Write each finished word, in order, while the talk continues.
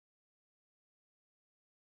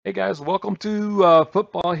Hey guys, welcome to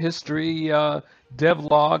Football History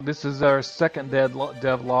Devlog. This is our second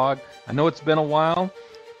devlog. I know it's been a while,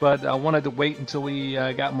 but I wanted to wait until we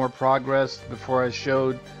got more progress before I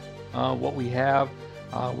showed what we have.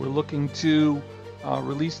 We're looking to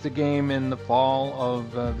release the game in the fall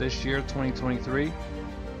of this year, 2023,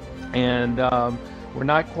 and we're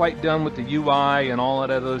not quite done with the UI and all that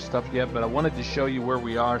other stuff yet, but I wanted to show you where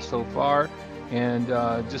we are so far and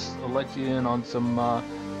just let you in on some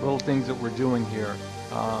little things that we're doing here.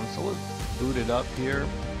 So let's boot it up here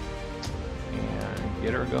and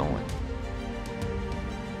get her going.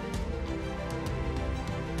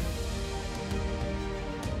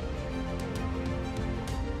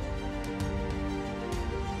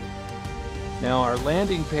 Now our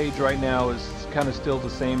landing page right now is kind of still the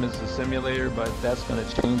same as the simulator, but that's going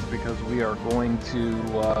to change because we are going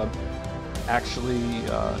to actually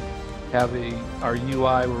have our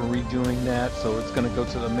UI. We're redoing that, so it's going to go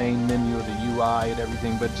to the main menu of the UI and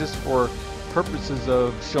everything. But just for purposes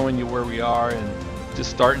of showing you where we are and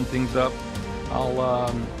just starting things up,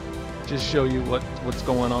 I'll just show you what's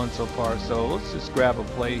going on so far. So let's just grab a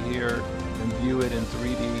play here and view it in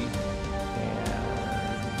 3D.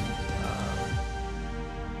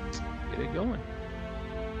 Get it going.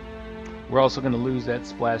 We're also going to lose that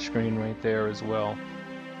splash screen right there as well.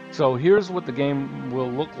 So here's what the game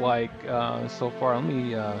will look like so far. Let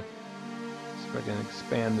me see if I can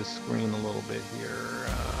expand the screen a little bit here.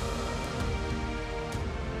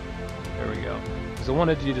 There we go. Because I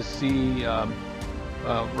wanted you to see,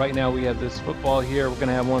 right now we have this football here. We're going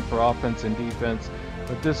to have one for offense and defense.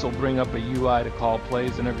 But this will bring up a UI to call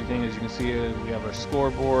plays and everything. As you can see, we have our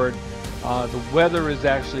scoreboard. The weather is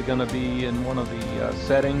actually going to be in one of the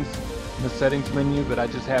settings, in the settings menu, but I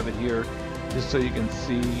just have it here just so you can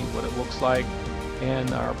see what it looks like.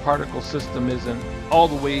 And our particle system isn't all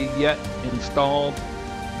the way yet installed,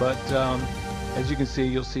 but as you can see,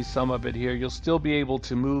 you'll see some of it here. You'll still be able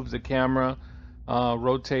to move the camera,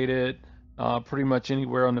 rotate it pretty much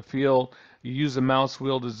anywhere on the field. You use the mouse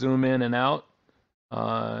wheel to zoom in and out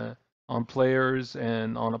on players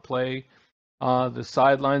and on a play. The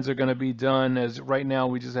sidelines are going to be done as right now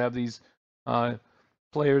we just have these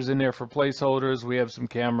players in there for placeholders. We have some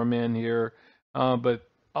cameramen here, but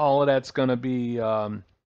all of that's going to be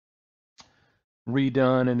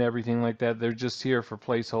redone and everything like that. They're just here for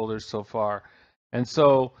placeholders so far. And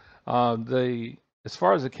so as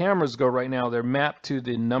far as the cameras go right now, they're mapped to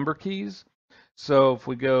the number keys. So if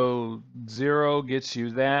we go 0 gets you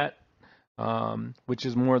that, which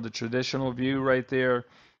is more the traditional view right there.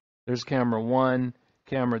 There's camera 1,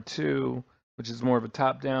 camera 2, which is more of a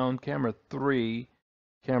top-down, camera 3,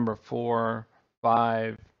 camera 4,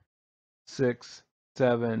 5, 6,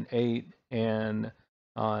 7, 8, and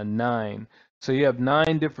 9. So you have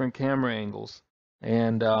 9 different camera angles,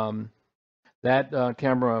 and that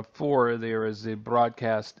camera 4 there is the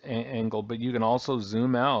broadcast angle, but you can also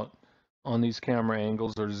zoom out on these camera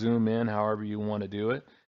angles or zoom in, however you want to do it.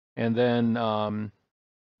 And then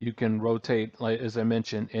you can rotate, like as I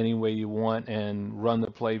mentioned, any way you want and run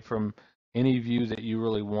the play from any view that you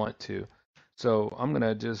really want to. So I'm going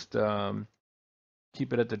to just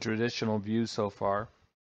keep it at the traditional view so far.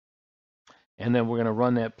 And then we're going to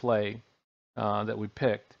run that play that we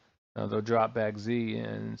picked, the drop back Z,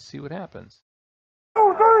 and see what happens.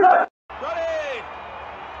 Ready.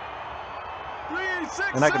 360.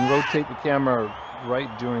 And I can rotate the camera right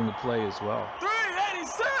during the play as well.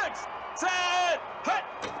 386. Set. Hut.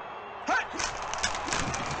 Hut.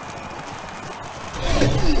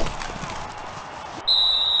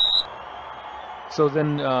 So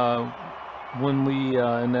then when we,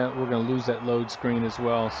 and that we're going to lose that load screen as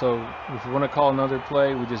well. So if we want to call another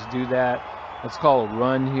play, we just do that. Let's call a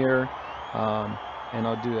run here. And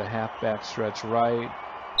I'll do a halfback stretch right.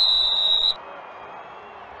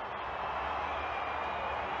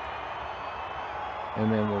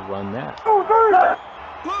 And then we'll run that. Blue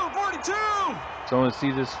 42. So I want to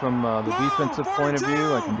see this from the defensive point of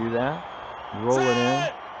view. I can do that. Roll it in.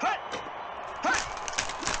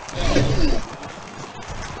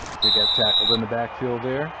 They got tackled in the backfield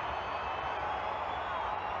there.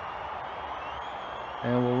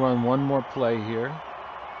 And we'll run one more play here.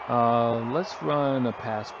 Let's run a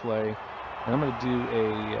pass play. And I'm going to do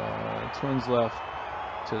a twins left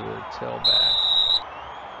to the tailback.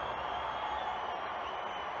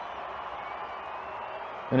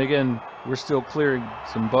 And again, we're still clearing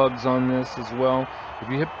some bugs on this as well. If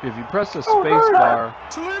you press the space bar,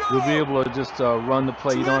 you'll be able to just run the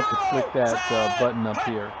play. You don't have to click that button up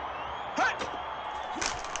here.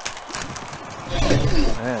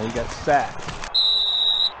 Man, he got sacked.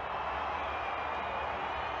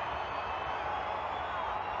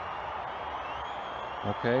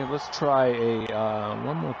 Okay, let's try a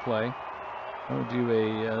one more play. I'm gonna do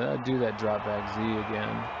a do that drop back Z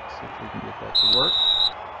again. See if we can get that to work.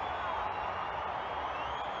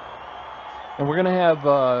 And we're gonna have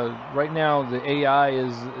right now the AI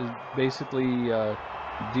is basically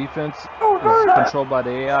defense is controlled by the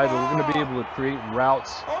AI, but we're gonna be able to create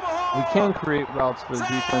routes. We can create routes for the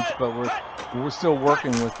defense, but we're still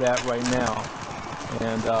working with that right now.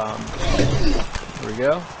 And here we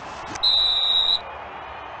go.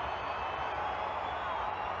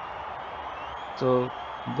 So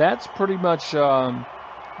that's pretty much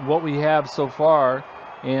what we have so far.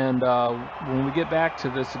 And when we get back to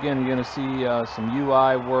this again, you're going to see some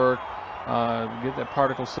UI work, get that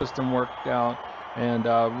particle system worked out. And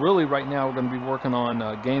really right now we're going to be working on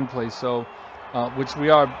gameplay, so which we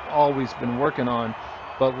are always been working on,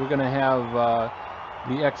 but we're going to have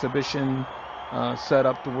the exhibition set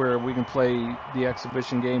up to where we can play the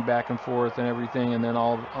exhibition game back and forth and everything, and then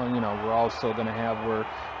we're also going to have where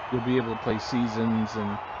you'll be able to play seasons and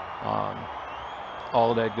um,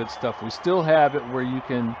 all of that good stuff. We still have it where you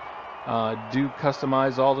can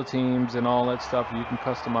customize all the teams and all that stuff. You can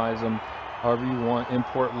customize them however you want,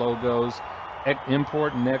 import logos,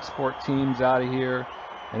 import and export teams out of here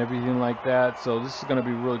and everything like that. So this is going to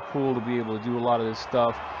be really cool to be able to do a lot of this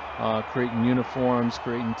stuff, creating uniforms,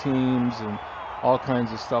 creating teams, and all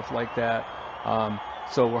kinds of stuff like that.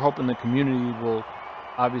 So we're hoping the community will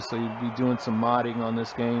obviously be doing some modding on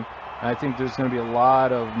this game. And I think there's going to be a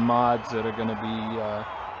lot of mods that are going to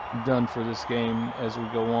be done for this game as we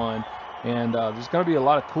go on. And there's going to be a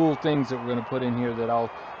lot of cool things that we're going to put in here that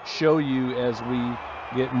I'll show you as we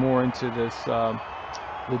get more into this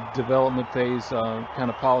the development phase, kind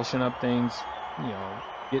of polishing up things,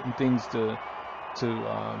 getting things to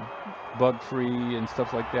bug free and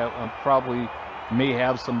stuff like that. Probably may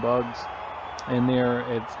have some bugs in there.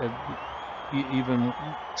 Even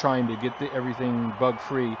trying to get everything bug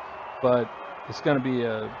free, but it's going to be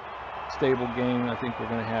a stable game. I think we're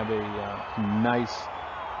going to have a nice,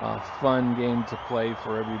 fun game to play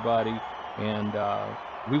for everybody, and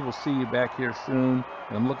we will see you back here soon.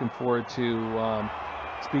 And I'm looking forward to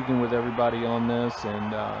speaking with everybody on this,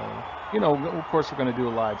 and of course, we're going to do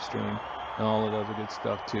a live stream and all that other good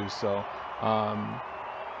stuff too. So.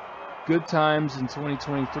 Good times in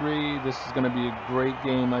 2023. This is going to be a great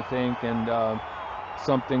game, I think, and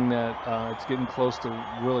something that it's getting close to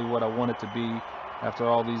really what I want it to be after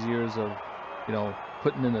all these years of,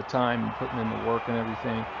 putting in the time and putting in the work and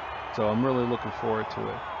everything. So I'm really looking forward to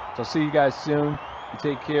it. So I'll see you guys soon. You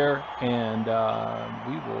take care, and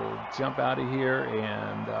we will jump out of here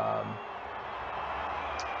and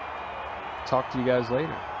talk to you guys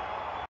later.